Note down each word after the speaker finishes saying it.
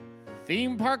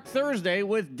Theme Park Thursday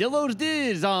with Dillos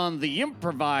Diz on the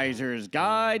Improviser's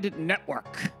Guide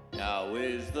Network. Now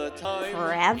is the time.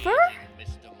 Forever? Miss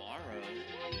Tomorrow.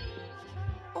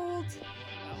 Old.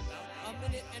 A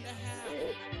minute and a half.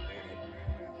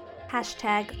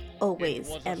 Hashtag always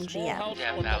It was a small MGM. house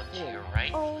Damn on the out floor. here,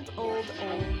 right? Old.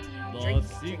 The Drink.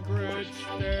 secret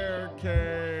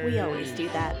staircase. We always do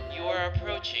that. You are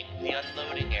approaching the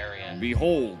unloading area.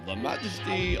 Behold the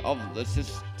majesty of the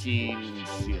Sistine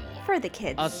Ceiling. For the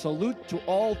kids. A salute to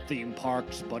all theme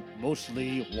parks, but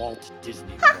mostly Walt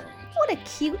Disney World. What a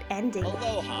cute ending.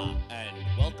 Aloha and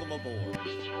welcome aboard.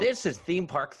 This is Theme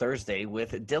Park Thursday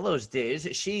with Dillos Diz.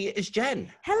 She is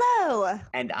Jen. Hello.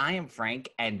 And I am Frank,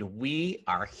 and we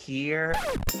are here.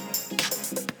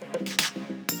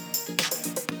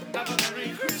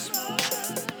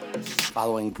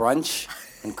 Following brunch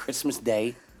on Christmas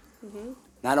Day,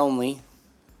 not only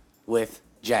with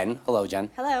Jen, hello Jen,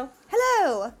 Hello.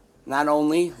 Hello. not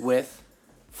only with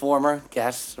former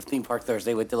guests of Theme Park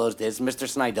Thursday with Dillos Diz, Mr.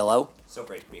 Snydillo So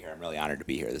great to be here. I'm really honored to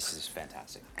be here. This is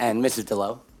fantastic. and Mrs.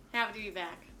 Dillo, Happy to be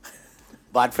back.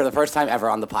 but for the first time ever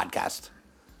on the podcast,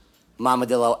 Mama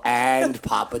Dillo and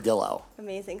Papa Dillo.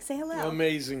 Amazing. Say hello.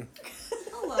 Amazing.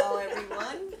 Hello,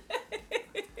 everyone.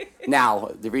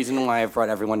 Now, the reason why I've brought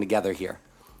everyone together here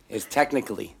is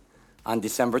technically on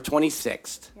December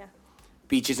 26th, Yeah.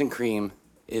 Beaches and Cream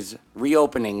is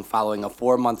reopening following a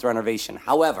 4-month renovation.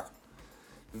 However,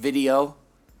 video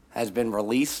has been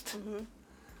released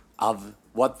of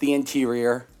what the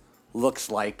interior looks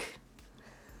like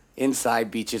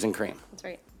inside Beaches and Cream. That's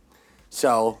right.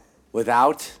 So,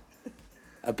 without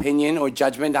opinion or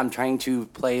judgment, I'm trying to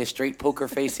play a straight poker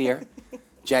face here.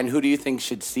 Jen, who do you think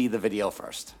should see the video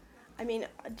first? I mean,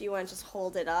 do you want to just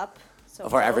hold it up so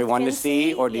For both everyone to can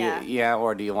see, or do yeah.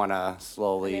 or do you want to I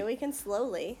slowly? mean, we can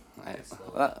slowly. Let's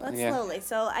yeah. slowly.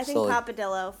 So I think Slowly. Papa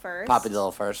Dillo first. Papa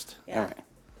Dillo first. Yeah. All right.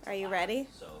 Are you ready?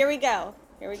 Here we go.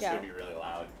 Here we go. really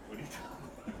loud.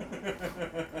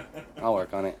 I'll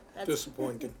work on it. That's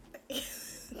Disappointing.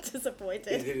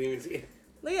 disappointed. Didn't even see it.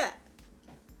 Look at that.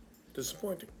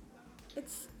 Disappointing.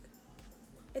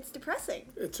 It's depressing.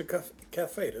 It's a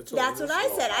cafe. That's all. That's it what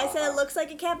is. I said. I said it looks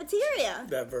like a cafeteria.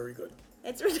 That very good.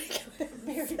 It's ridiculous.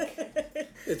 Very good.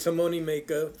 It's a money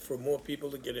maker for more people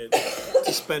to get in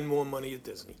to spend more money at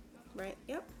Disney. Right.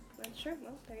 Yep. Right, sure.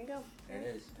 Well, there you go. There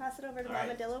it is. Pass it over to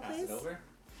Mama Dillo, please. Over.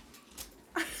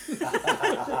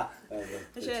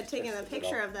 I should have taken a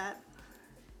picture of that.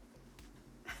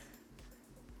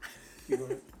 You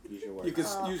wanna- Use your You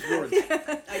words. can use words.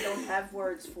 I don't have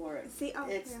words for it. See, oh,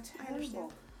 It's yeah, I understand.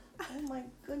 terrible. Oh my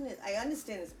goodness. I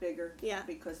understand it's bigger. Yeah.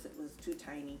 Because it was too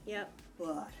tiny. Yep.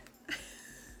 But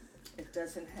it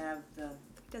doesn't have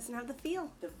Doesn't have the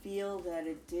feel. the feel that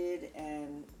it did,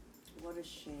 and what a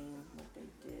shame what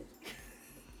they did.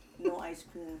 No ice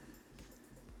cream.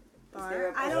 Is there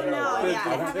a- I is don't there a know. bar? Yeah, I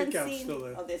haven't Takeout's seen. still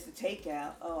there. Oh, there's a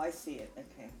takeout. Oh, I see it.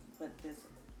 Okay. But there's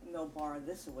no bar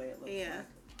this way, it looks Yeah.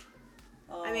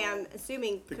 like. I mean, I'm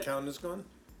assuming. The counter's gone?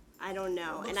 I don't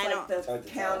know, Looks and I like don't. the hard to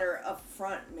tell. counter up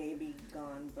front may be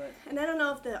gone, but And I don't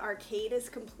know if the arcade is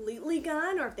completely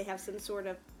gone or if they have some sort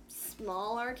of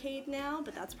small arcade now,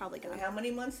 but that's probably gone. how many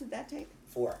months did that take?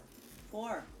 4.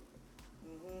 4.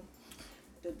 Mm-hmm.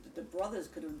 The brothers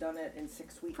could have done it in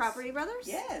 6 weeks. Property Brothers?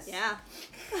 Yes. Yeah.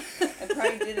 And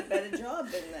probably did a better job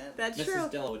than that. That's true.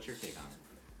 Dillo, what's your take on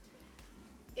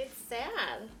it? It's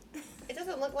sad. It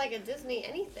doesn't look like a Disney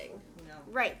anything. No.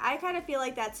 Right. I kind of feel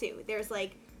like that too. There's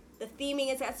like the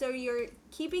theming is that so you're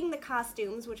keeping the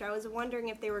costumes, which I was wondering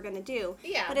if they were going to do.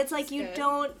 Yeah, But it's like that's you good.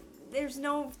 don't. There's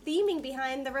no theming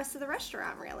behind the rest of the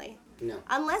restaurant really. No.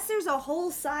 Unless there's a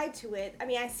whole side to it. I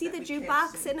mean, I see That the we can't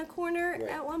jukebox see. in a corner Right.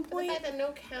 at one But the point. fact that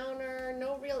no counter,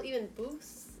 no real even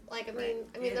booths. Like I mean,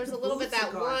 Yeah, there's the a little bit booths that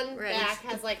are gone. one Right. back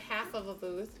has like half of a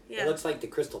booth. Yeah. It looks like the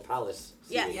Crystal Palace.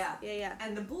 Yeah. seating. Yeah.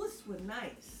 And the booths were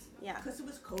nice. Yeah. Because it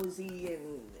was cozy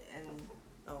and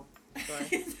oh,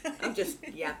 sorry. I'm just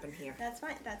yapping here. That's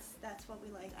fine. That's what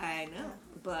we like. I know,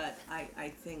 but I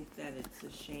think that it's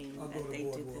a shame I'll go that to they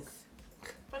did Boardwalk. this.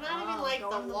 But not even Oh, like go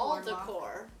the on the wall boardwalk.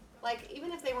 decor. Like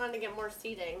even if they wanted to get more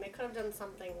seating, they could have done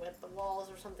something with the walls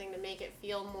or something to make it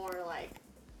feel more like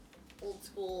old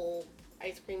school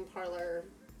ice cream parlor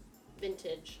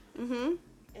vintage. Mm-hmm.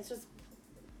 It's just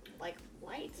like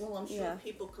light. Well, I'm sure Yeah.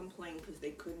 people complained because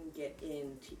they couldn't get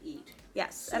in to eat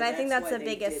Yes. So And I think that's that's the why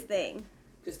they biggest did- thing.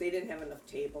 because they didn't have enough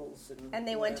tables And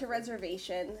they went to whatever.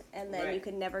 reservation, and then you Right.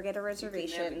 could never get a never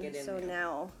reservation. get in So there.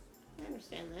 now, I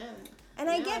understand that. and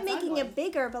I Yeah, get it's making ugly. it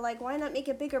bigger, but like, why not make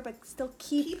it bigger but still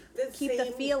keep the the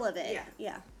same- feel of it? Yeah.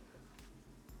 Yeah.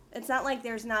 It's not like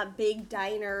there's not big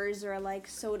diners or like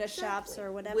soda shops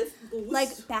or whatever. With booths.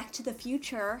 Like Back to the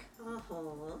Future.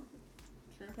 Uh-huh.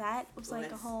 That was Well, like a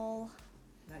that's- whole.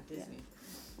 Not Disney.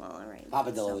 Well, all right.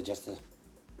 Papa Dillo, just a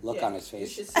look on his You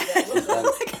face. should see that. He's done.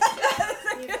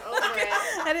 He's over it.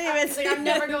 I didn't even He's like, I'm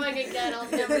never going again. I'll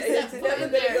never step It's foot never in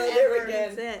gonna there go there ever.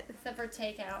 again. That's it. Except for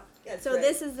takeout. That's So right.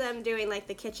 this is them doing like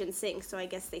the kitchen sink. So I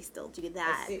guess they still do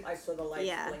that. I saw the lights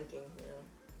Yeah. blinking.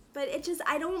 But it just,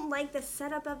 I don't like the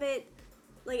setup of it.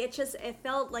 Like, it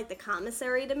felt like the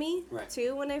commissary to me, Right.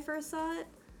 too, when I first saw it.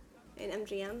 In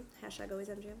MGM. Hashtag always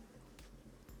MGM.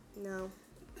 No.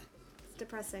 It's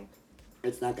depressing.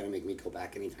 It's not gonna make me go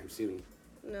back anytime soon.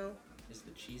 No. Is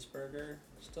the cheeseburger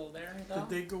still there, though? Did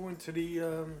they go into the,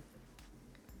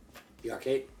 The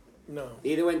arcade? no.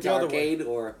 Either went to The other way. arcade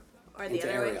or Or the into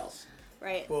other way. Ariel's.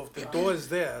 Right. Well, if the door's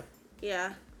there,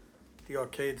 Yeah. the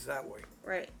arcade's that way.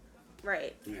 Right.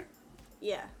 Right. Yeah.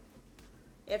 Yeah.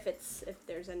 If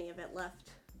there's any of it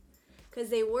left. Because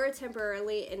they were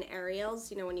temporarily in Ariel's,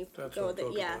 you know, when you That's go what I'm the,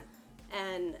 talking yeah.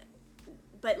 about.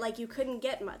 But like you couldn't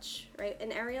get much, right?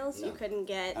 In Ariel's, No. you couldn't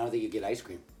get, I don't think you get ice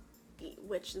cream.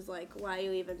 which is like, why are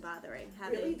you even bothering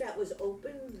having? Really? That was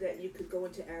open? That you could go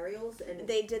into Ariel's? And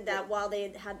They did that while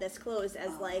they had this closed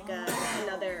as like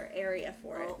another area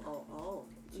for it. Oh.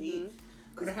 Geez.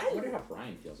 I wonder how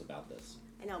Brian feels about this.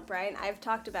 I know, Brian. I've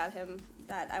talked about him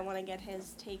that I want to get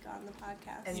his take on the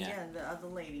podcast. And Yeah. yeah, the other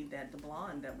lady, the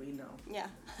blonde that we know. Yeah.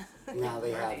 Now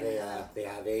they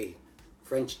have a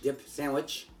French dip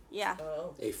sandwich, Yeah.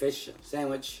 Oh. a fish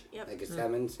sandwich, Yep. like a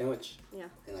salmon sandwich, Yeah.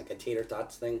 and like a tater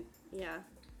tots thing. Yeah.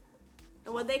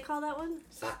 And what'd they call that one?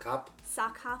 Sock hop.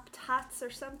 Sock hop tots or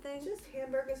something? Just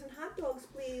hamburgers and hot dogs,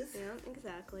 please. Yeah,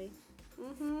 exactly.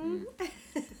 Mm-hmm.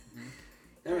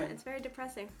 All right. It's very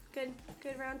depressing. Good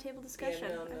round table discussion.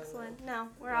 no, no, Excellent. No,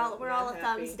 we're Not- all not a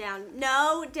thumbs happy. down.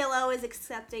 No, Dillo is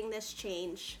accepting this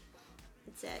change.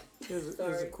 That's it. Here's a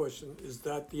Sorry. question. Is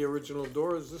that the original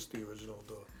door or is this the original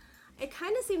door? It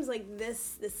kind of seems like the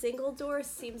single door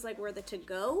seems like where the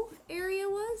to-go area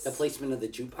was. The placement of the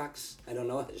jukebox, I don't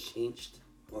know, has changed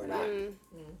or not.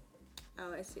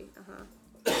 Oh, I see.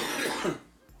 Uh-huh.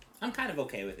 I'm kind of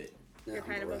okay with it. No, You're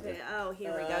kind of right okay. there. Oh,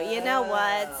 here we go. You know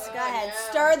what? Go ahead. yeah.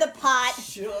 Stir the pot.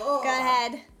 Sure. Go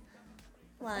ahead.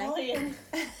 Why? Oh, yeah.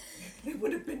 It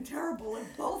would have been terrible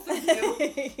if both of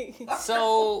you.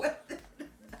 So,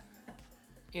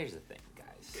 here's the thing,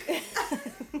 guys.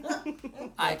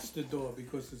 That's the door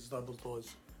because it's double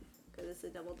doors. Because it's the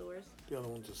double doors. The other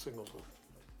one's a single door.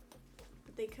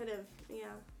 But they could have, yeah.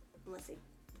 Unless they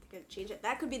could have changed it.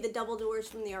 That could be the double doors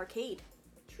from the arcade.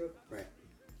 True. Right.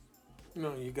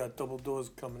 No, you got double doors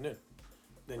coming in.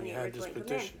 Then when you you had this originally come in.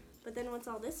 petition. But then what's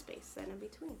all this space then in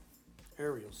between?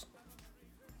 Ariel's.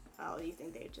 Oh, you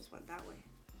think they just went that way?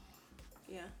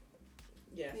 Yeah.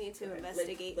 Yeah. We need to Okay.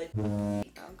 investigate. Like, Oh,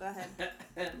 go ahead.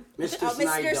 Mr. Oh, Mr.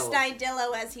 Snydillo.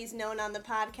 Snydillo, as he's known on the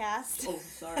podcast. oh,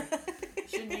 sorry.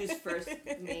 Shouldn't use first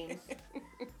names.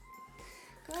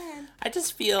 Go ahead. I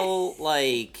just feel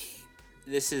like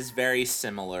this is very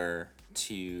similar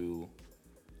to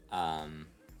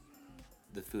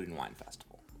the Food and Wine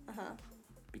Festival. Uh-huh.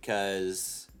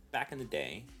 Because back in the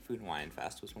day, Food and Wine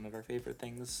Fest was one of our favorite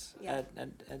things Yeah.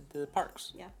 at the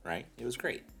parks. Yeah. Right? It was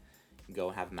great. You go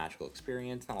have a magical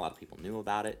experience. Not a lot of people knew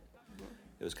about it.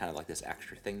 It was kind of like this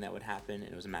extra thing that would happen.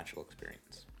 It was a magical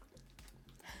experience.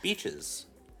 Beaches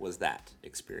was that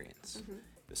experience.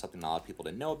 It was something a lot of people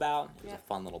didn't know about. It was Yeah. a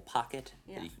fun little pocket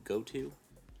Yeah. that you could go to.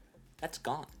 That's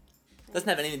gone. Doesn't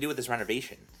have anything to do with this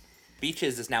renovation.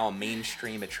 Beaches is now a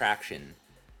mainstream attraction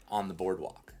on the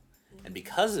boardwalk. And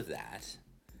because of that,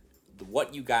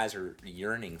 what you guys are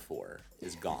yearning for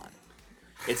is gone.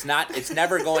 It's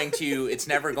never going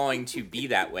to be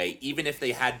that way, even if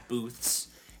they had booths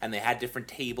and they had different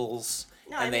tables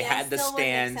No, and I they mean, I had the still wouldn't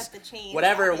stands. accept the change,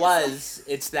 Whatever it obviously. was,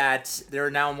 it's that there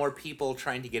are now more people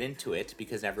trying to get into it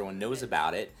because everyone knows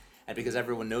about it. And because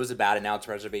everyone knows about it, now it's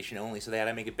reservation only, so they had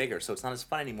to make it bigger. So it's not as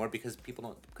fun anymore because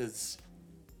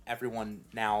everyone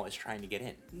now is trying to get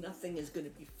in. Nothing is going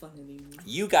to be fun anymore.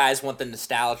 You guys want the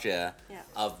nostalgia Yeah.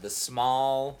 of the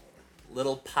small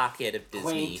little pocket of Disney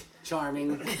Quaint,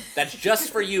 charming. that's just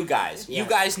for you guys. You Yes.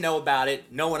 guys know about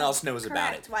it. No one else knows about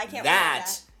Correct. it. Why can't we do That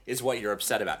that? is what you're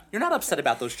upset about. You're not upset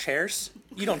about those chairs.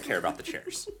 You don't care about the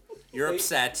chairs. You're They-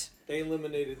 upset. They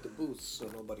eliminated the booths, so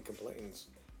nobody complains.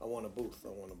 I want a booth. I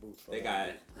want a booth. I They want got a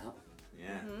it. Oh,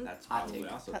 Yeah, that's Hot probably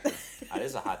take. also true. That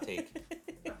is a hot take.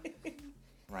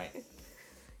 Right.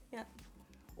 Yeah.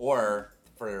 Or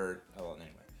for anyway,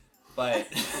 but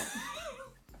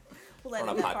We'll let on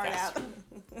a that part podcast. out.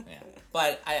 yeah.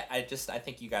 But I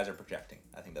think you guys are projecting.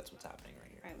 I think that's what's happening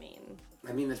right here. I mean, I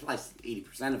I mean, that's probably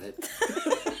 80% of it.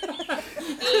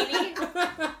 80?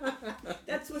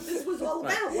 That's what this was all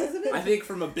about, wasn't it? I think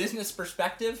from a business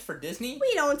perspective for Disney,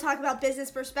 We don't talk about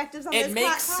business perspectives on this it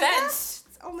makes podcast. sense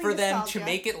It's only for them to nostalgia.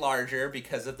 make it larger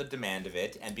because of the demand of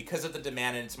it, and because of the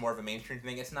demand and it's more of a mainstream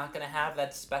thing, it's not going to have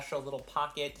that special little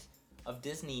pocket of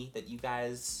Disney that you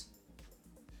guys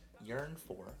yearn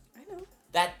for. I know,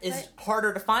 That is But-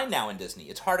 harder to find now in Disney.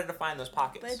 It's harder to find those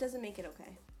pockets. but it doesn't make it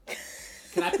okay.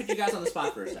 Can I put you guys on the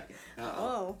spot for a second?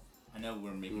 Oh. I know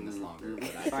we're making this longer,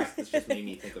 but this just made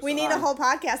me think of We need a whole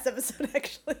podcast episode,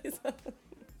 actually. So.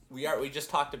 We just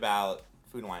talked about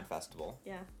Food and Wine Festival.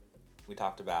 Yeah. We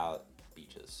talked about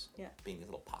beaches. Yeah. Being these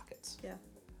little pockets. Yeah.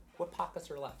 What pockets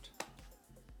are left?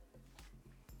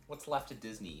 What's left at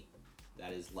Disney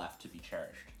that is left to be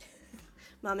cherished?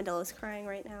 Mama Dillo's crying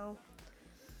right now.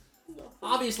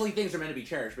 Obviously, things are meant to be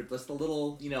cherished, but just the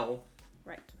little,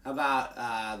 Right. How about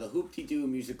the Hoop-Dee-Doo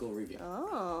musical review?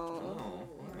 Oh.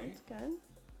 alright. That's good.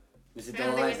 Mrs. I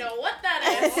don't Dillo even know what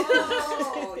that is.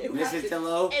 Oh, you have Mrs. to-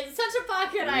 Dillo It's such a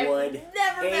pocket I've would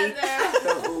never been hate there.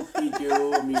 the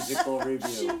Hoop-Dee-Doo musical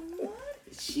review.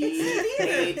 She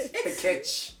hates the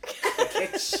kitsch. The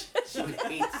kitsch she would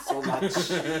hate so much.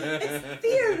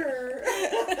 Theater.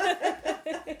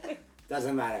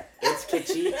 Doesn't matter. It's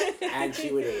kitschy, and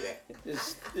she would hate it.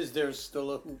 Is there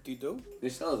still a Hoop-Dee-Doo?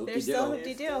 There's still a There's still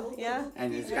Hoop-Dee-Doo. Hoop-Dee-Doo, yeah.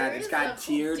 And it's Where got is the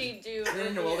tiered. Hoop-Dee-Doo? Is it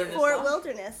in the wilderness? Fort Lodge?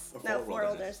 Wilderness. Or No, Fort Fort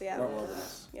Wilderness, yeah. Fort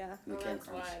Wilderness. Yeah. And the Well, that's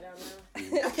why campgrounds.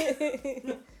 I don't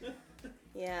know.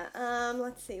 Yeah.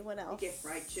 Let's see, what You else? get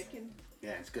fried chicken.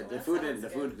 Yeah, it's good. Oh, The that food, sounds the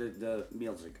good. food, the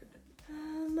meals are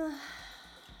good.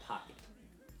 Pocket.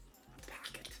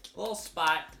 Packet. A little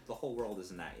spot. The whole world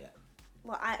isn't that yet.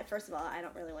 Well, first of all, I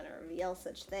don't really want to reveal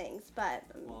such things, but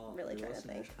I'm really trying to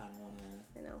think. Kind of want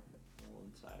I know. a little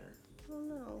insider. I don't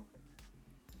know.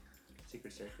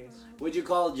 Secret staircase. What'd you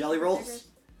call it? Jelly rolls?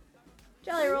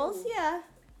 Jelly rolls, yeah.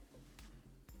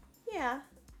 Yeah.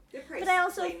 They're probably But I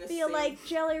also playing the feel same- like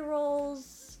jelly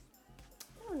rolls,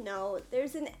 I don't know,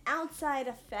 there's an outside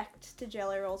effect to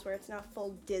jelly rolls where it's not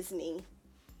full Disney.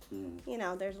 You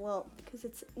know, there's a little, because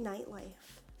it's nightlife.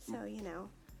 So,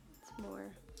 it's more.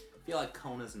 I feel like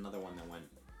Kona's another one that went.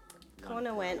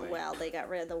 Kona went away. well. They got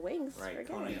rid of the wings. Right,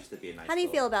 Forget Kona it. used to be a nice. How do you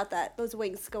little- feel about that? Those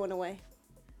wings going away?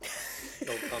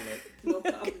 No comment. No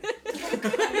comment.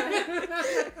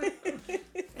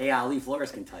 Hey, Ali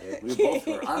Flores can tell you. We both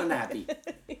were unhappy.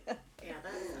 Yeah,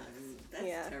 that's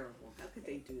Yeah. terrible. How could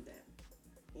they do that?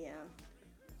 Yeah.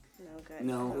 No good.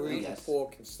 No. We're eating Yes.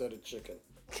 pork instead of chicken.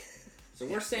 So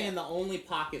we're saying the only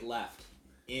pocket left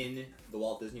in the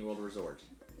Walt Disney World Resort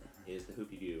is the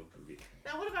Hoopty-Doo review.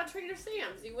 Now, what about Trader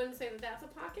Sam's? You wouldn't say that that's a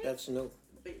pocket? That's new.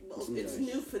 Well, it's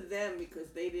new for them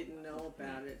because they didn't know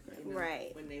about it.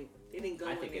 Right. When they didn't go I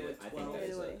when think they it were is. I 12. think that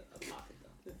is Anyway. a pocket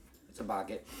though. It's a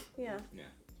bucket. Yeah. Yeah.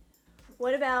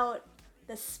 What about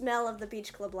the smell of the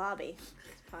beach club lobby?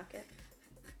 Pocket.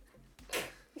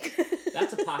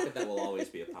 That's a pocket that will always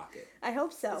be a pocket. I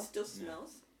hope so. It still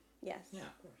smells. Yes. Yeah,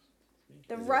 of course.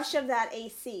 The rush of that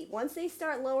AC. Once they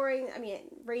start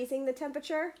raising the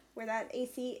temperature, where that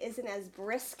AC isn't as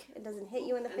brisk, it doesn't hit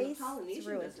you in the And face, the it's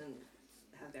Polynesian ruined. doesn't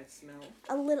have that smell.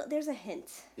 A little, there's a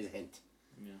hint. Is a hint.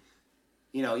 Yeah.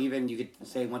 You know, even you could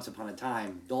say once upon a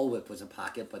time, Dole Whip was a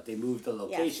pocket, but they moved the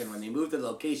location. Yes. When they moved the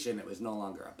location, it was no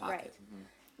longer a pocket. Right.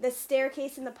 The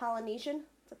staircase in the Polynesian,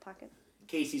 it's a pocket.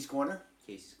 Casey's Corner.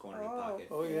 Casey's Corner Oh. pocket.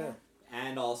 Oh, yeah.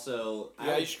 And also,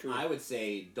 The ice cream. I would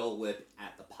say Dole Whip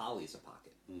at the Polly's a pocket.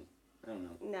 I don't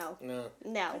know. No. No.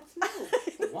 No.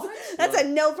 What? That's a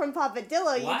no from Papa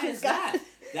Dillo. You Why just is got. that?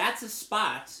 That's a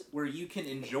spot where you can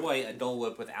enjoy a Dole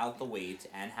Whip without the wait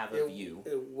and have a view.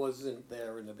 It wasn't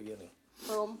there in the beginning.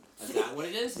 Boom. Is that what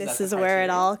it is? This that is the where it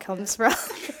criteria? all comes from.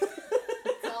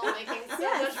 It's all making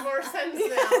so much more sense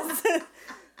now.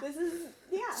 This is,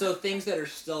 yeah. So things that are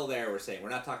still there, we're saying. We're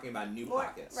not talking about new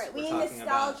pockets. Right, we We're need talking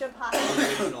nostalgia about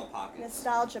pockets. original pockets.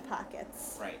 Nostalgia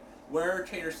pockets. Right. Where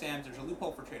Trader Sam's, there's a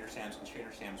loophole for Trader Sam's because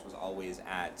Trader Sam's was always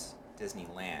at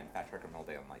Disneyland. Patrick and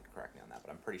Milday might correct me on that,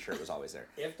 but I'm pretty sure it was always there.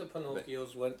 After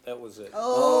Pinocchio's went, that was it.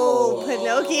 Oh,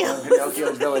 Pinocchio.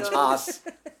 Pinocchio's Village Haas.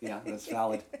 Yeah, that's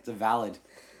valid. It's a valid.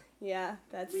 Yeah,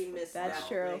 that's We missed that's that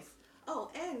true. place. Oh,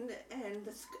 and in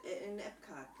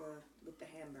Epcot with the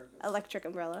hamburgers. Electric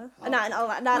umbrella. Oh. Not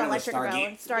Remember electric Stargate?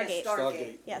 umbrella. Stargate. Yes,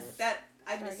 Stargate. Yes. That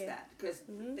I missed Stargate. that because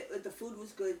the food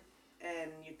was good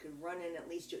and you could run in. At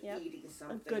least you're Yep. eating A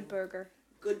something. good burger.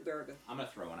 Good burger. I'm going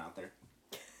to throw one out there.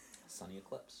 Sunny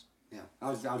Eclipse. Yeah, I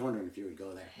was wondering if you would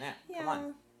go there. Yeah, Yeah. come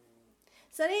on.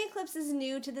 Sunny Eclipse is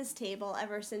new to this table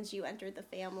ever since you entered the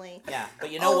family. Yeah,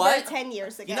 but you know over what? 10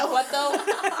 years ago. You know what though?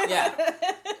 Yeah.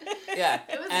 Yeah.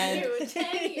 It was and, new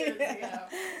 10 years ago.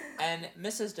 And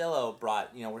Mrs. Dillo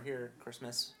brought, we're here at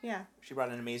Christmas. Yeah. She brought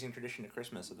an amazing tradition to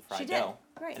Christmas of the fried She did. dough.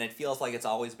 Right. And it feels like it's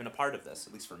always been a part of this,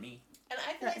 at least for me. And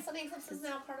I feel like Sunny Eclipse is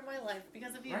now part of my life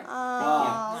because of you.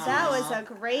 Oh, that was a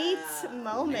great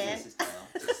moment. Mrs. Dillo.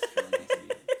 It's really nice of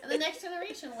you. And the next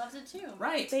generation loves it too.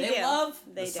 Right. They They do. love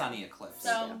They the do. sunny eclipse.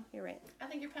 So You're right. I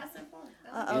think you're passing it forward.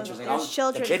 Uh-oh, Interesting. there's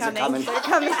children the kids coming. are coming. They're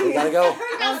coming. We gotta go.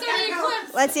 Got Sunny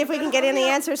Eclipse. Let's see if we can get any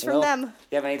answers from Will, them.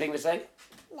 You have anything to say?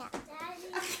 No.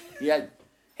 Yeah.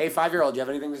 Hey, 5-year-old, do you have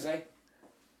anything to say?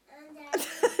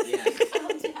 Yeah.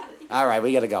 All right,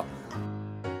 we gotta go.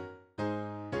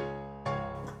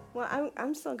 Well,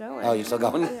 I'm still going. Oh, you're still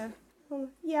going? Yeah.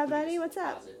 Yeah, buddy, what's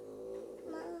up?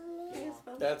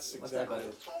 That's What's that, exactly buddy?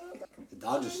 it. The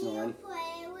dogs are snoring.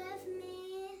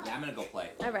 Yeah, I'm gonna go play.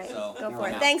 All right, So, go for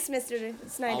I'm it. out. Thanks, Mr.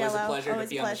 Snydillo. Always a pleasure Always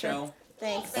to be a on the pleasure. show.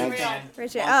 Thanks. Thanks. Fan,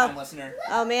 Richard. long-time Oh. listener.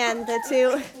 Oh man, the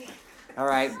two. All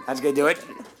right, that's gonna do it.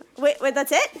 Wait,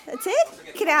 that's it? That's it?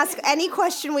 We can ask any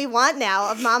question we want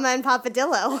now of Mama and Papa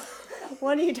Dillo.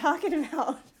 What are you talking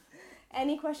about?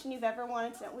 Any question you've ever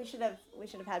wanted to know. We should have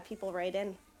had people write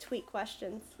in, tweet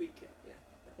questions. Tweak it,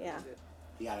 yeah. Yeah.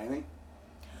 You got anything?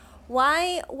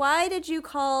 Why did you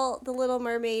call The Little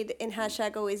Mermaid in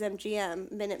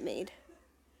 #AlwaysMGM Minute Maid?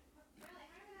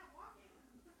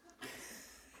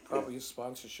 Probably a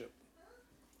sponsorship.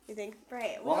 You think?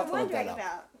 Right. We We'll were have to look wondering that up.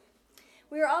 about.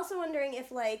 We were also wondering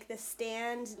if, like, the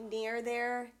stand near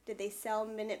there, did they sell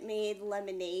Minute Maid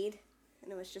lemonade?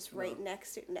 And it was just right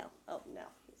next to. No. Oh, no.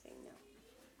 He's saying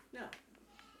no. No.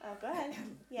 Oh, go ahead.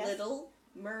 Yes. Little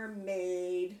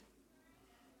Mermaid.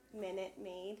 Minute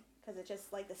Maid. Because it's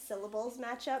just, like, the syllables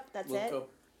match up. That's it.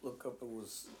 Look up. It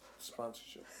was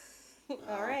sponsorship.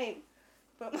 All right.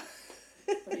 But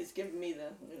But he's giving me the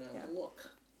look.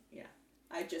 Yeah.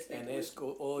 I just think And it was ask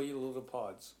all your little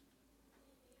pods.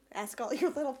 ask all your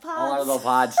little pods. All our little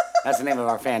pods. That's the name of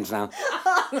our fans now.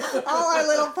 All our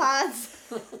little pods.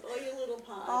 all your little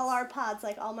pods. All our pods,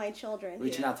 like all my children.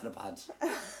 Reaching out to the pods.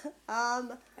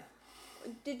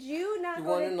 Did you not You go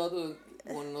want to...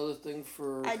 another thing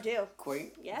for I do.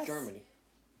 quaint Yes. Germany?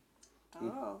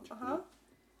 Oh, uh-huh.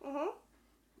 Uh-huh.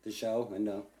 The show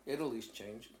and Italy's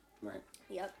changed. right.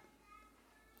 Yep.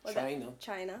 What about China,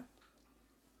 China.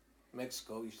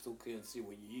 Mexico. You still can't see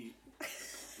what you eat.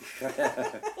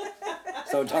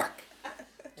 So dark.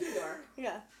 Too dark.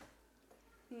 Yeah.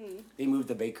 They moved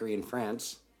the bakery in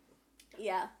France.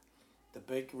 Yeah. The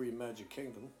bakery in Magic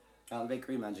Kingdom.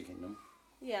 Bakery Magic Kingdom.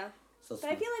 Yeah. So But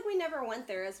I feel like we never went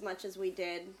there as much as we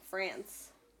did France.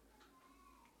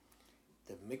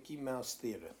 The Mickey Mouse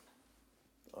Theater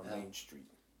on Main Street.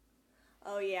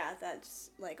 Oh, yeah. That's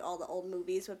like all the old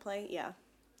movies would play. Yeah.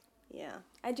 Yeah.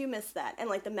 I do miss that. And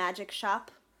like the magic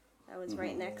shop. That was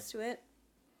right next to it.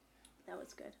 That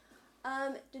was good.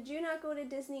 Did you not go to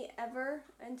Disney ever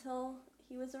until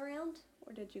he was around?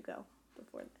 Or did you go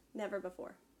before? Never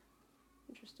before.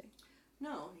 Interesting.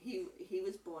 No, he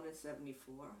was born in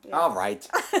 74. Yeah. All right.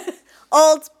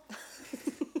 Old.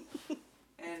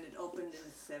 And it opened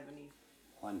in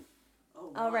 71.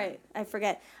 Oh, right. I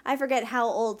forget how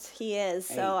old he is,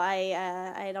 so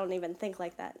I don't even think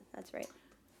like that. That's right.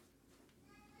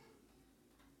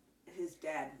 His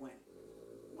dad went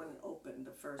when it opened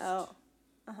the first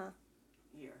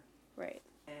year. Right.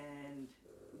 And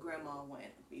Grandma went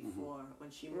before when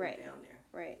she moved down there,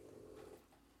 Right.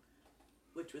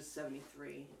 which was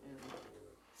 73 and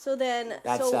So then...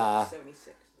 That's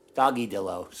 76. Doggy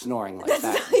Dillo snoring like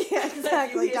that. yeah,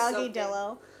 exactly. hear Doggy something.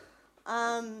 Dillo.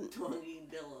 Doggy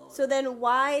Dillo. So then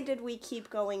why did we keep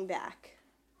going back?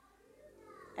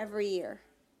 Every year.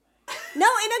 No,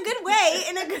 in a good way.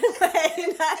 In a good way.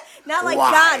 Not like,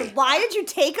 Why? God, why did you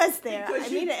take us there? Because I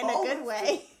mean you it in a told good us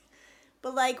way.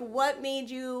 But, like, what made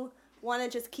you want to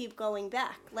just keep going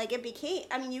back? Like, it became...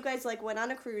 I mean, you guys, like, went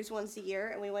on a cruise once a year,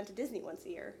 and we went to Disney once a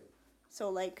year. So,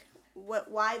 like,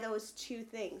 why those two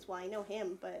things? Well, I know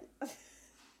him, but...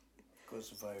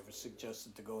 Because if I ever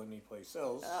suggested to go anyplace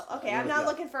else, okay, I'm not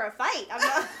looking for a fight. I'm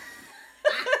not...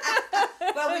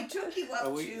 Well, we took you up Are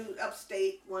we- to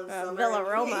upstate one summer. Villa and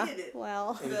you Roma. hated it.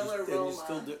 Well, and Villa you Roma.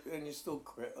 still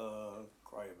cry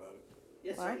about it.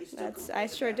 Yes, well, sir, you still that's complain I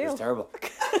sure about do. It's terrible.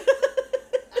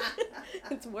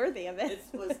 It's worthy of it.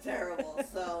 It was terrible,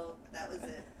 so that was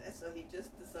it. And so he just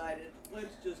decided,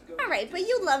 let's just go. All right, but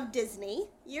you love Disney.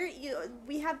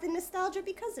 We have the nostalgia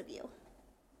because of you.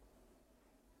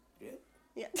 Yeah.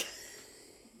 Yeah.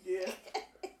 Yeah.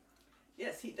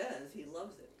 Yes, he does. He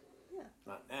loves it.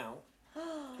 Not now.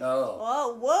 Oh.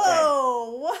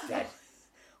 Oh, whoa. Dead.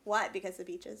 Why? Because the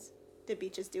beaches. Did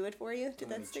beaches do it for you? Did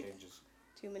that stick? Changes.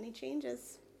 Too many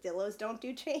changes. Dillos don't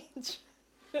do change.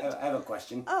 I have a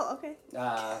question. Oh, okay.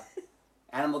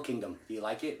 Animal Kingdom. Do you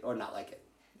like it or not like it?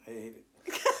 I hate it.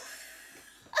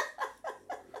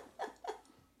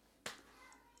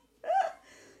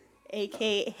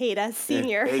 A.K. Hate Us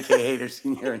Senior. A.K. Hater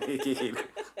Senior and A.K. Hater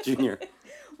Junior.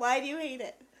 Why do you hate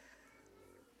it?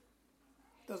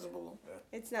 Doesn't belong there.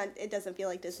 It's not. It doesn't feel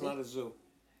like It's Disney. not a zoo.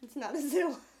 It's not a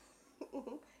zoo.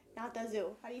 Not the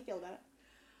zoo. How do you feel about it?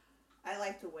 I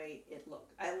like the way it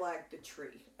looked. I like the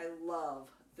tree. I love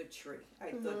the tree.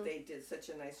 I thought they did such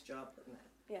a nice job on that.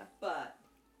 Yeah. But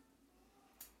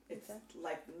it's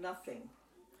like nothing.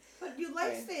 But you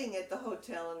like staying at the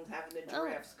hotel and having the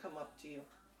giraffes come up to you.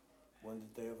 When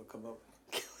did they ever come up?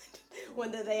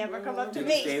 When did they ever come up to Did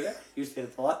me? you stay there? You stayed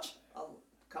at the lodge?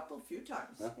 Few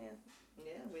times. Huh? Yeah.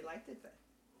 Yeah, we liked it there.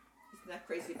 He's not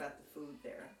crazy about the food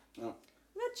there. No.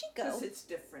 What Chico? Because it's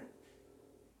different.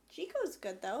 Chico's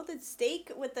good though. The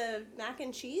steak with the mac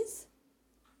and cheese,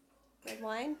 red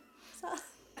wine.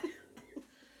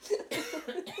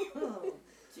 Oh,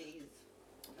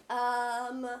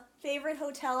 jeez. Favorite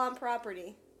hotel on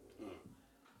property.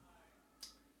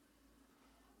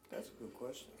 That's a good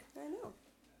question. I know.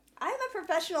 I'm a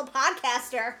professional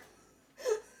podcaster.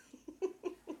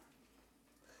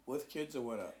 With kids or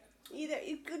without? Either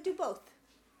you could do both.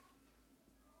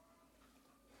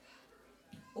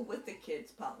 Well, with the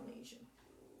kids, Polynesian.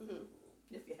 Mm-hmm.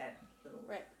 If you had little.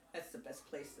 Right. That's the best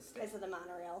place to stay. Because of the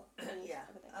monorail. And Yeah.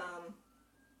 everything.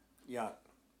 Yacht.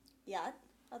 Yacht.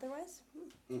 Otherwise,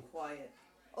 Quiet.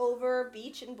 over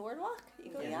beach and boardwalk.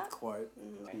 You go Yeah. yacht. Quiet.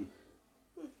 Mm-hmm.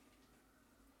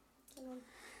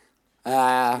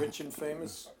 Rich and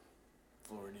famous.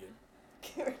 Floridian.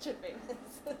 Rich and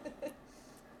famous.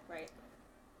 Right.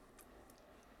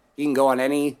 You can go on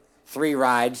any 3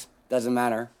 rides. Doesn't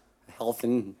matter. Health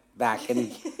and back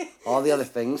and all the other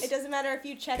things. It doesn't matter if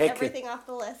you check Pick everything off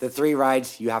the list. The 3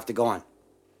 rides you have to go on.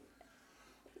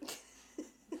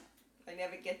 I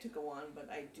never get to go on, but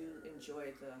I do enjoy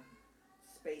the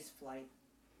space flight,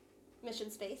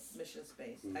 Mission Space. mission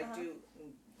space. Mm-hmm. I do.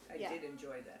 I Yeah. did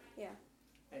enjoy that. Yeah.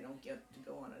 I don't get to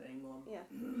go on it anymore. Yeah.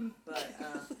 But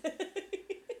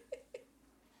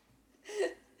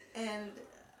and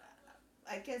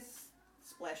I guess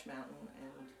Splash Mountain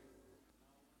and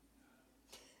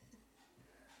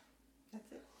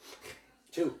that's it.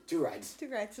 2 rides. 2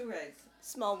 rides. 2 rides.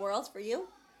 Small World for you.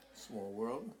 Small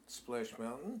World. Splash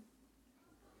Mountain.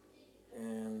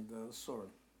 And Soarin'.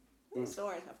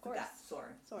 Soarin', of course. That's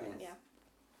Soarin'. Soarin', yeah.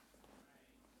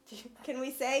 Can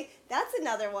we say that's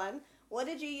another one? What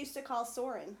did you used to call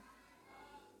Soarin'?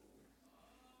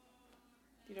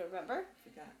 You don't remember?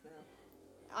 Forgot now.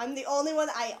 I'm the only one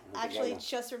I think I actually know.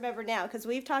 just remember now because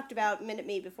we've talked about Minute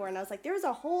Me before, and I was like, there was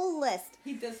a whole list.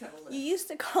 He does have a list. You used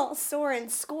to call Soarin'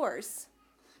 Scores.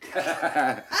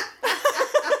 I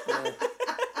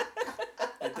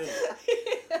did.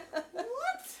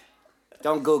 What?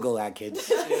 Don't Google that, kids.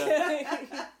 Yeah.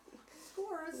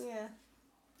 Scores. Yeah.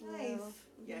 Nice.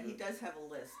 Yeah, he does have a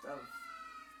list of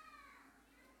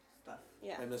stuff.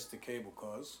 Yeah. I missed the cable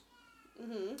cars.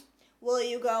 Mm-hmm. Will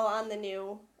you go on the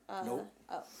new? Nope.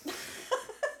 Oh.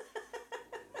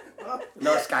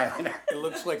 No Skyliner. It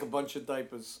looks like a bunch of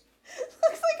diapers.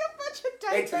 Looks like a bunch of They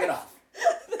diapers. took it off.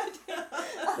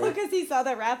 Oh, because he saw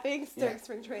the wrappings during Yeah.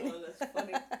 spring training. Oh, that's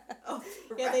funny. Oh,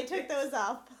 Yeah, they took those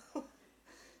off.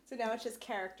 So now it's just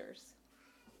characters.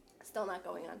 Still not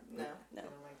going on. No, No. I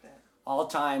don't like that.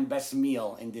 All-time best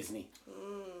meal in Disney.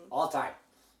 All time.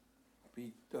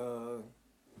 Beat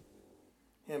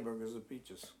hamburgers at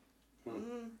Peaches Yeah.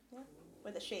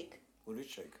 With a shake. with a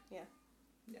shake. Yeah.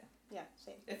 Yeah. Yeah,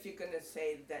 same. If you're gonna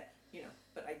say that,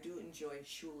 but I do enjoy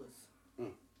Shula's.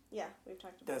 Yeah, we've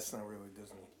talked about That's not really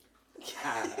Disney.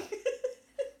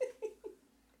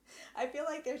 I feel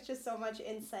like there's just so much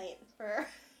insight for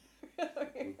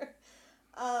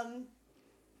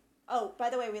Oh, by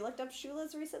the way, we looked up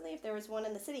Shula's recently if there was one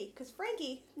in the city because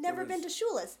Frankie never been to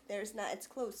Shula's. There's not. It's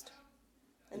closed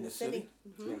in the city.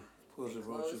 Yeah. Close They of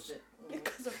closed roaches. it.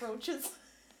 Because of roaches.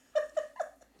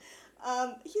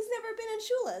 He's never been in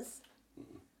Shula's.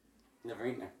 Never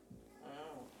eaten it.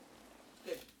 Oh,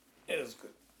 good. It is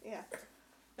good. Yeah,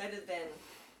 Better than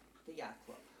the yacht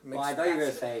club. Well, I thought you were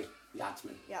going to say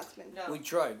Yachtsman. Yachtsman. No, We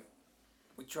tried.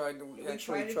 We tried. We we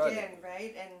actually tried tried again, it.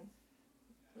 right? And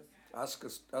Oscar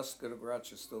the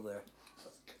Grouch is still there.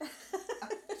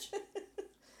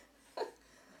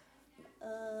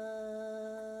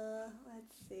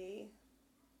 Let's see.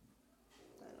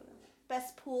 I don't know.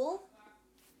 Best pool?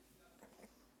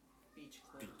 beach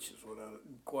club. Beach is without it.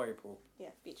 Quiet pool. Yeah,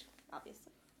 beach,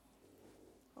 obviously.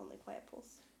 quiet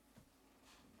pools.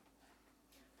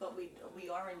 But we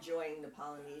are enjoying the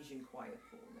Polynesian quiet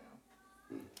pool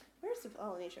now. Where's the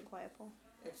Polynesian quiet pool?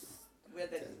 It's where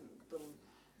the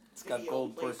It's got video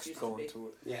gold place bricks used going to to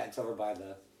it. Yeah, it's over by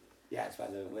the. Yeah, it's by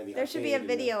the. Where the There should be a arcade and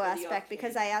the- video Video aspect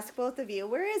because I asked both of you,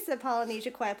 where is the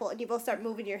Polynesian quiet pool? And you both start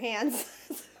moving your hands.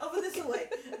 Over this way.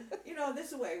 You know,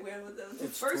 this way where the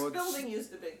It's first towards- building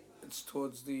used to be. It's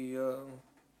towards the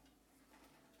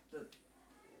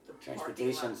The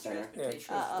Transportation parking lot, center. yeah,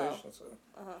 transportation. transportation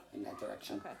center. in that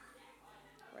direction. Okay.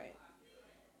 Right.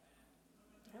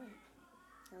 All right.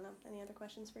 I don't know. Any other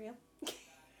questions for you?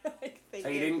 So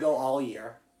you didn't go all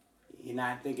year. You're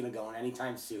not thinking of going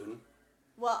anytime soon.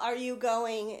 Well, are you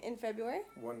going in February?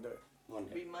 One day, One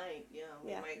day. We might, yeah.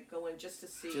 We Yeah. might go in just to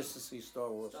see just to see Star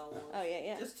Wars. Star Wars. Oh,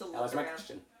 yeah. Just to look That was my around.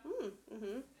 question.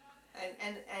 Mm-hmm.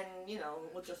 And you know,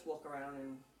 we'll just walk around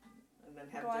and then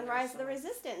have Go on dinner Rise of the somewhere.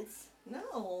 Resistance.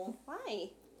 No. Why?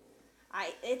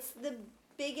 It's the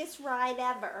biggest ride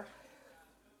ever.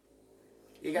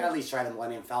 You gotta at least try the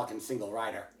Millennium Falcon single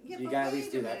rider. Yeah, You but gotta at wait least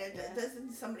a do that. minute.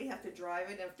 Doesn't somebody have to drive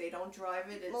it? If they don't drive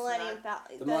it, it's Millennium not...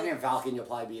 Falcon. The Millennium Falcon, you'll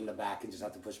probably be in the back and just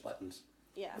have to push buttons.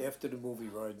 Yeah. After the movie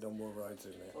ride, no more rides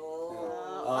in there.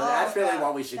 Oh, that's really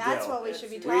what we should That's do. what we should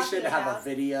be We talking We should have about. a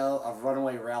video of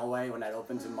Runaway Railway when that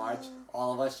opens in March.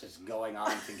 All of us just going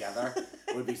on together.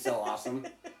 It would be so awesome.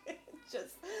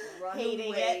 Just Runaway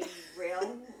hating it.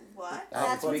 Rail... What?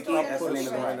 That's what's Mickey, going that's the Put a name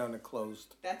of the sign ride. on the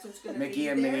closed. That's what's going to Mickey be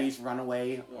and there? Minnie's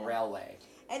Runaway Railway.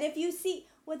 And if you see,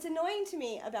 what's annoying to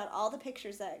me about all the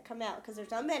pictures that come out, because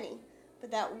there's not many, but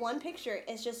that one picture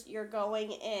is just you're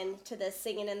going into the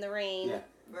Singing in the Rain Yeah.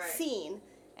 Right. scene,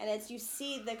 and it's you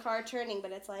see the car turning,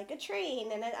 but it's like a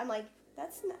train, and I'm like,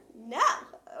 that's not, no.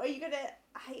 Are you gonna?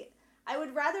 I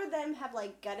would rather them have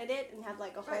like gutted it and have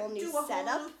like a whole Right, new do a setup.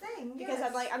 whole new thing, Because yes.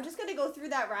 I'm like, I'm just gonna go through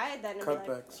that ride then and be like,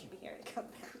 Cutbacks. should be here.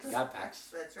 Cutbacks. Got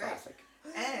packs. That's right. Classic.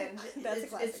 And That's a it's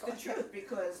classic the one. truth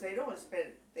because they don't spend.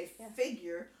 They Yeah.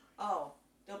 figure, oh,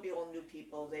 they'll be all new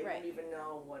people. They Right. won't even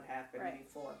know what happened Right.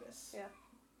 before this. Yeah.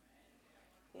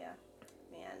 Yeah,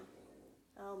 man.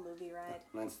 Oh, movie ride.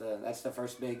 That's the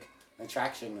first big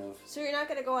attraction of. So you're not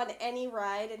gonna go on any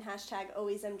ride and hashtag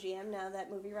always MGM now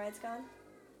that movie ride's gone?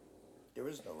 There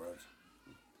is no rides.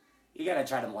 You gotta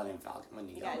try the Millennium Falcon when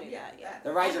you You go. gotta do that, yeah.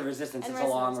 The Rise of Resistance And is Rise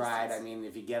a of long ride. I Resistance. mean,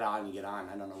 if you get on, you get on.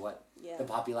 I don't know what Yeah. the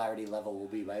popularity level will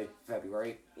be by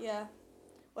February. Yeah.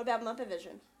 What about Muppet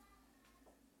Vision?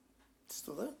 It's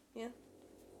still there. Yeah.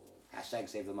 Hashtag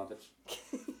Save the Muppets.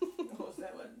 Oh, is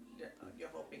that what you're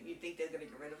hoping? You think they're going to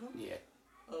get rid of them? Yeah.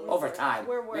 Oh, Over time.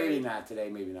 We're Maybe worried. not today,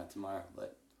 maybe not tomorrow,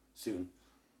 but soon.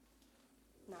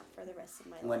 Not for the rest of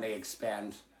my When life. they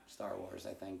expand Star Wars,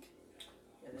 I think.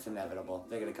 It's inevitable.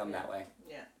 They're gonna come that way.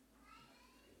 Yeah.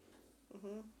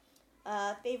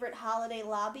 Favorite holiday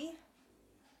lobby?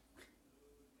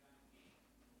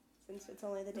 Since it's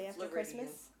only the day after Floridian.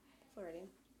 Christmas. Floridian.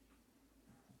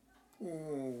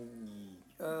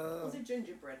 Well, the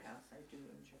gingerbread house I do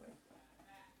enjoy.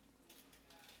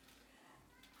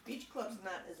 Beach Club's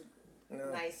not as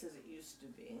No. nice as it used to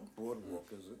be. Boardwalk,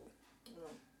 is it? No.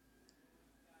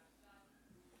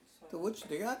 The which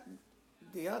the yachts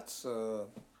The Yatza.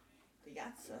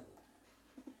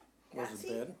 wasn't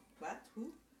Yahtzee? bad. What?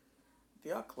 Who? The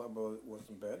yacht club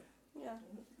wasn't bad. Yeah.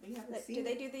 We haven't seen Do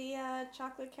they it. do the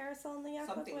chocolate carousel in the yacht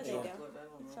club? Something What do they chocolate, do? I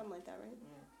don't know. Something like that, right?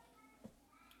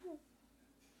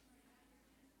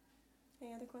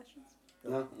 Any other questions?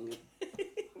 No? I'm good.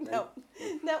 Nope.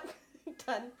 Nope.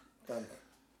 Done. Done.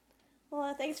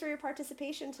 Well, thanks for your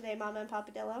participation today, Mama and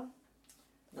Papa Dillo.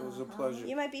 It was a pleasure.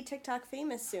 You might be TikTok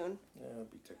famous soon. Yeah, it'll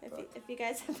be TikTok. If you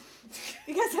guys if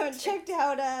you guys haven't checked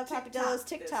out Papa TikTok Dillo's this.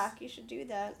 TikTok, you should do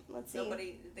that. Let's see. You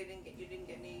didn't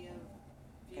get any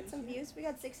views? Get some views. We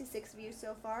got 66 views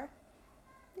so far.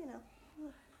 You know,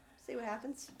 we'll see what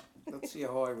happens. Let's see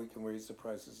how high we can raise the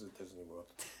prices at Disney World.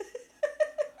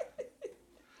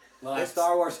 Well, at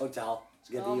Star Wars Hotel, it's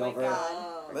gonna Oh be my over. God.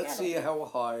 Oh, Let's see how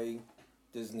high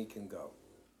Disney can go.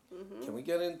 Mm-hmm. Can we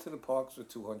get into the parks for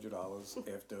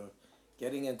 $200 after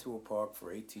getting into a park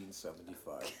for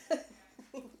 $18.75?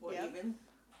 or Yep. even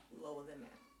lower than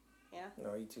that. Yeah. No,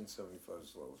 $18.75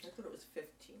 is lowest. I thought it was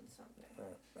 15 something.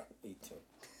 18.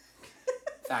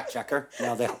 Fact checker.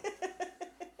 Now they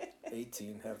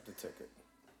 18, have the ticket.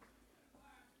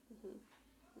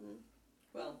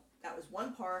 Well, that was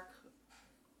one park,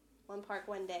 One park,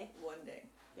 one day. one day.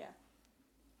 Yeah.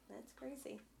 That's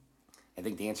crazy. I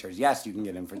think the answer is yes, you can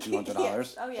get in for $200,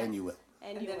 Yes. Oh, yeah. and you will.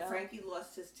 And, And you then will. Frankie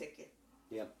lost his ticket.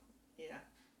 Yep. Yeah.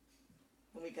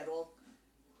 And we got all,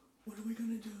 what are we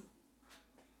going to do?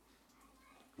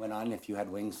 Went on if you had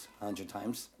wings 100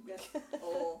 times. We got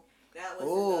all That was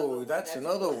Oh, that's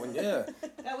another one, yeah.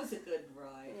 That was a good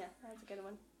ride. Yeah, that's a good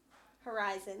one.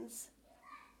 Horizons.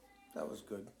 That was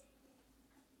good.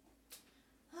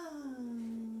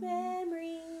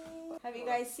 Memory. Have you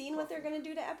guys seen what they're gonna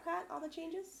do to Epcot? All the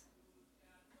changes?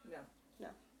 No. No.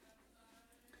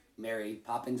 Mary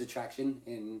Poppins attraction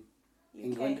in UK.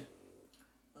 England.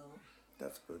 Oh.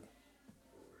 That's good.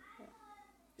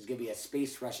 There's going to be a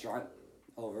space restaurant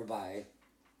over by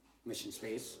Mission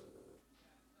Space.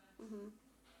 Mm-hmm.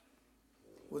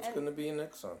 What's going to be in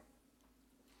Exxon?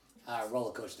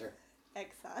 Roller coaster.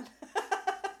 Exxon.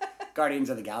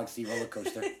 Guardians of the Galaxy roller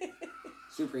coaster.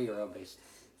 Superhero based.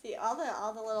 See, all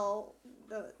the little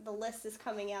the list is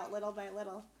coming out little by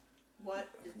little. What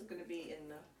is going to be in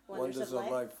the Wonders of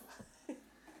Life?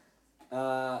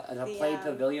 The play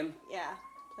pavilion. Yeah,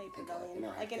 play pavilion.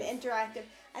 Interactive. Like an interactive.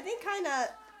 I think kind of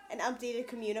an updated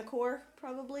Communicore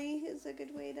probably is a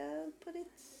good way to put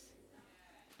it.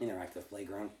 Interactive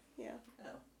playground. Yeah.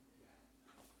 Oh.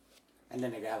 And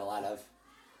then they're going to have a lot of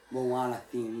Moana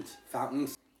themed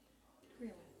fountains.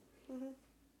 Really? Mhm.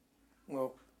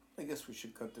 Well, I guess we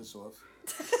should cut this off.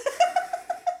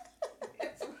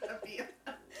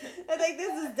 I think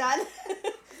this is done.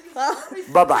 Well,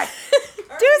 Bye-bye.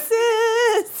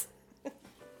 deuces!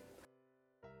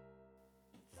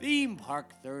 Theme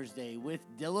Park Thursday with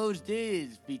Dillos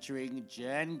Diz featuring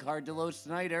Jen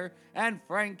Cardillo-Snyder and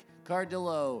Frank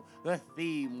Cardillo. The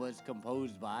theme was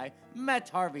composed by Matt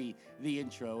Harvey. The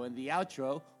intro and the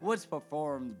outro was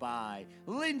performed by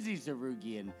Lindsay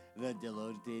Zarugian. The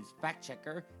Dillos Diz fact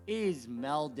checker is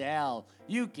Mel Dale.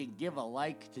 You can give a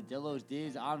like to Dillos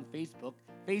Diz on Facebook,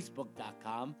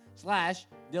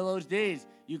 facebook.com/Dillos Diz.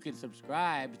 You can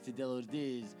subscribe to Dillos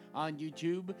Diz on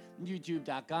YouTube,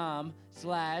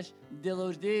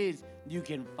 youtube.com/Dillos Diz. You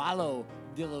can follow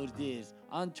Dillos Diz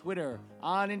on Twitter,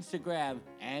 on Instagram,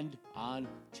 and on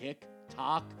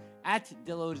TikTok at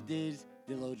Dillos Diz,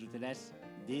 Dillos with an S,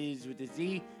 Diz with a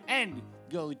Z, and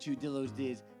go to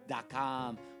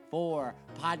DillosDiz.com for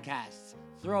podcasts,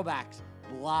 throwbacks,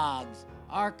 blogs,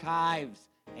 archives,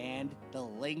 and the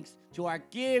links to our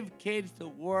Give Kids the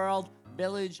World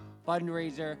Village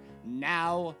fundraiser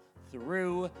now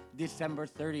through December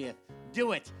 30th.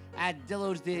 Do it at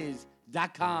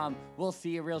DillosDiz.com. We'll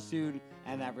see you real soon,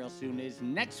 and that real soon is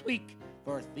next week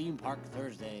for Theme Park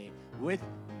Thursday with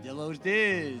Dillos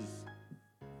Diz.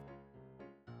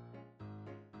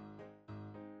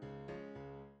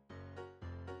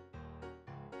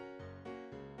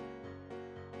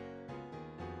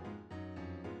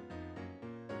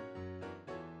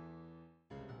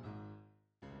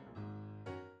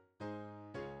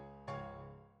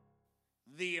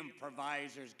 The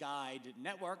Improviser's Guide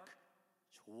Network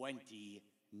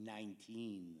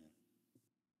 2019.